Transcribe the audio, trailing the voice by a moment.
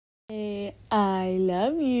I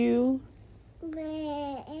love you.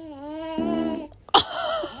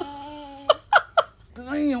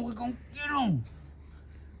 Damn, we're gonna get him.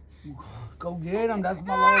 Go get him. That's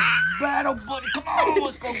my little battle buddy. Come on,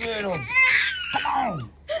 let's go get him. Come on.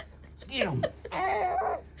 Let's get him.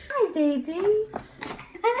 Hi, baby.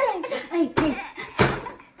 Hi.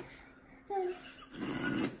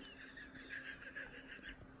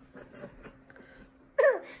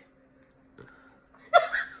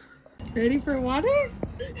 Ready for water?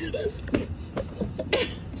 Is that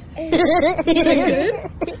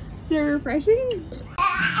good? Is it refreshing?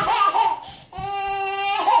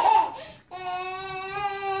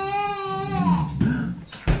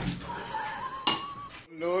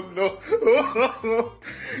 No.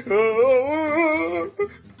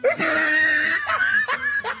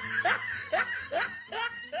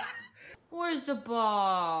 Where's the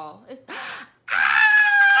ball?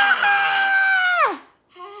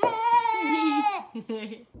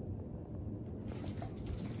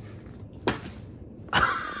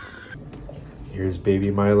 Here's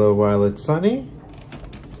baby Milo while it's sunny.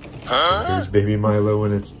 Here's baby Milo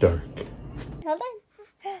when it's dark. Hold on.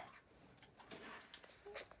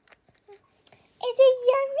 Is it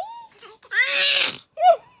yummy?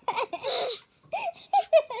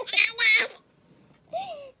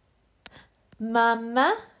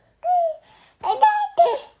 Mama?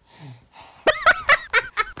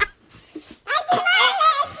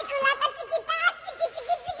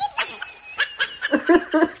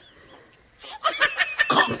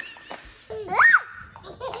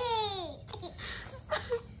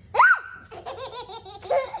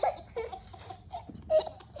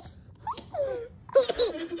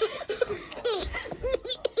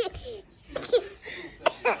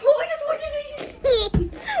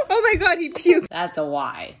 Oh my god, he puked. That's a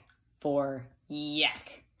Y for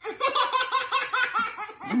yak.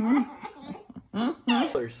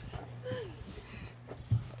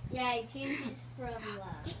 Yeah, I changed it from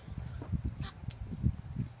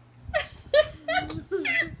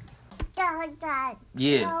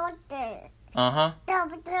Yeah. Uh-huh.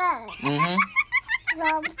 Mm-hmm.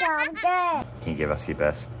 Can you give us your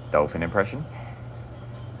best dolphin impression?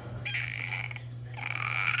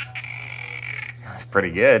 That's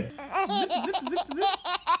pretty good.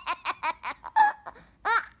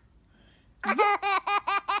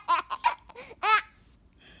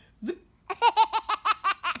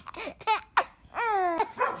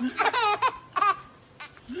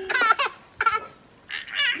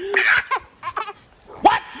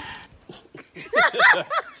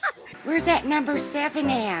 Where's that number 7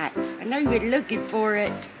 at? I know you were looking for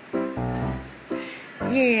it.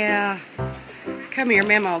 Yeah. Come here,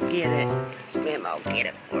 Mama will get it. Mama will get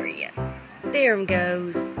it for you. There him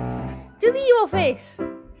goes. Do the evil face.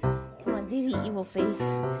 Come on, do the evil face.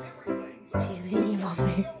 Do the evil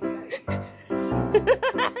face.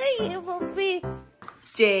 Evil face.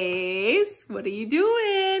 Jace, what are you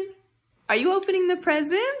doing? Are you opening the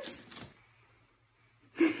presents?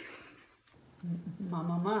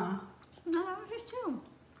 Mama. No, that was just 2.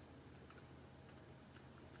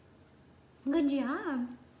 Good job.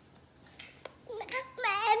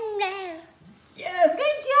 Yes.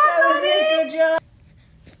 Good job, That was it. Good job.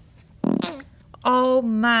 Oh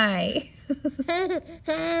my.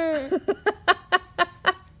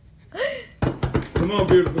 Come on,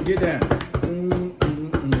 beautiful. Get down.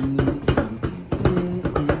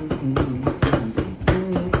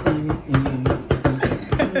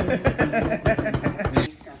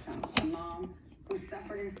 A mom who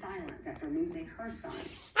suffered in silence after losing her son.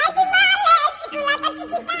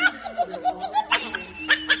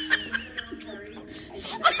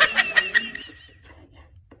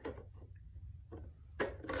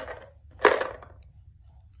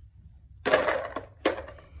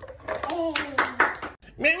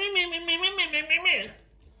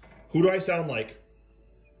 Who do I sound like?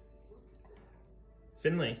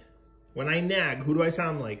 Finley. When I nag, who do I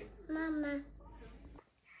sound like? Mama.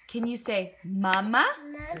 Can you say mama?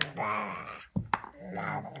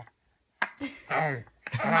 Mama?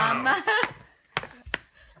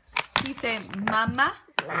 Can you say mama?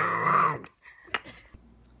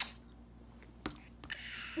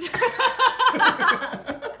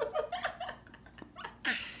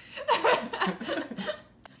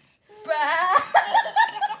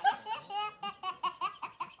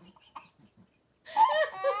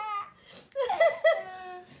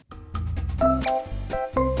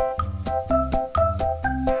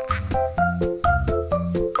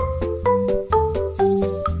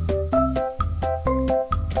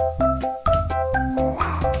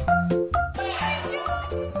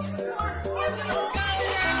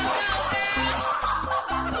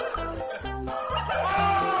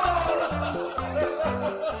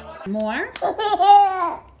 More?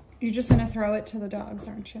 You're just gonna throw it to the dogs,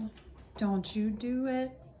 aren't you? Don't you do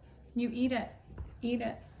it. You eat it. Eat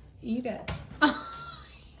it. Eat it.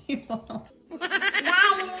 You don't.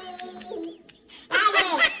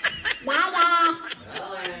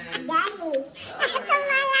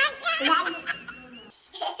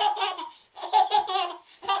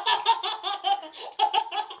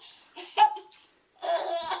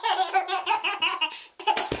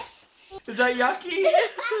 Is that yucky?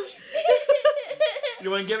 You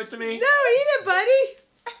want to give it to me? No, eat it, buddy.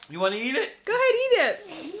 You want to eat it? Go ahead, eat it.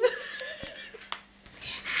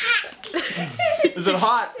 Is it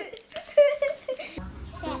hot? We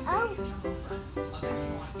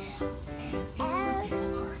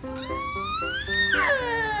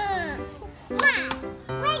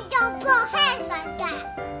don't put hands like that.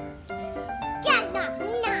 That's not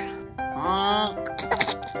nice.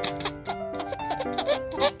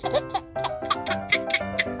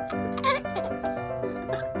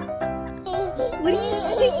 What do you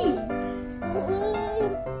see?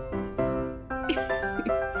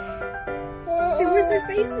 See, where's their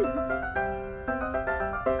faces?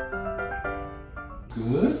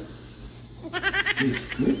 Good? It's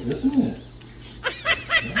good, isn't it?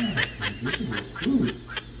 Yeah, this is food.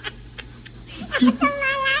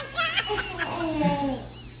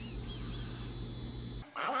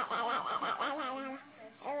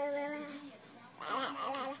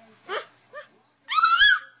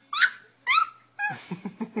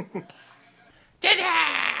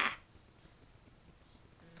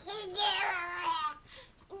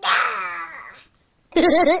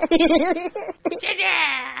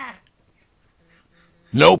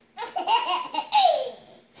 Nope.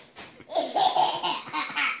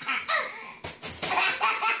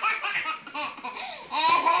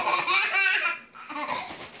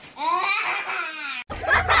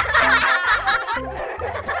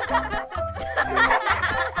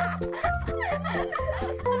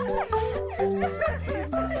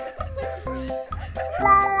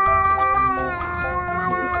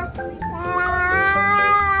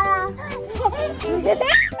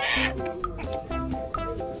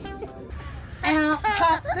 Out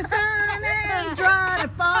popped the sun and dried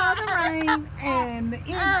up all the rain, and the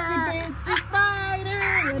itsy bitsy spider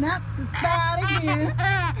went up the spout again.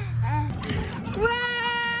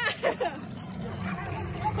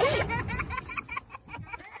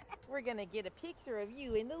 We're gonna get a picture of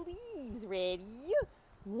you in the leaves. Ready?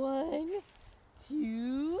 1,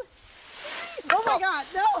 2. Oh my God!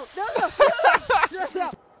 No! No! No! No!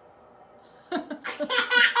 No!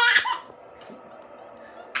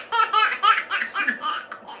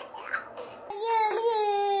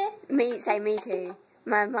 Say me too.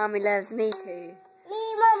 My mommy loves me too.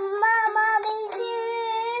 Me, mama, me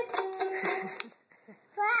too.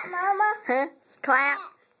 Clap, mama. Huh? Clap.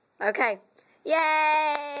 Okay.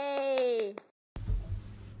 Yay!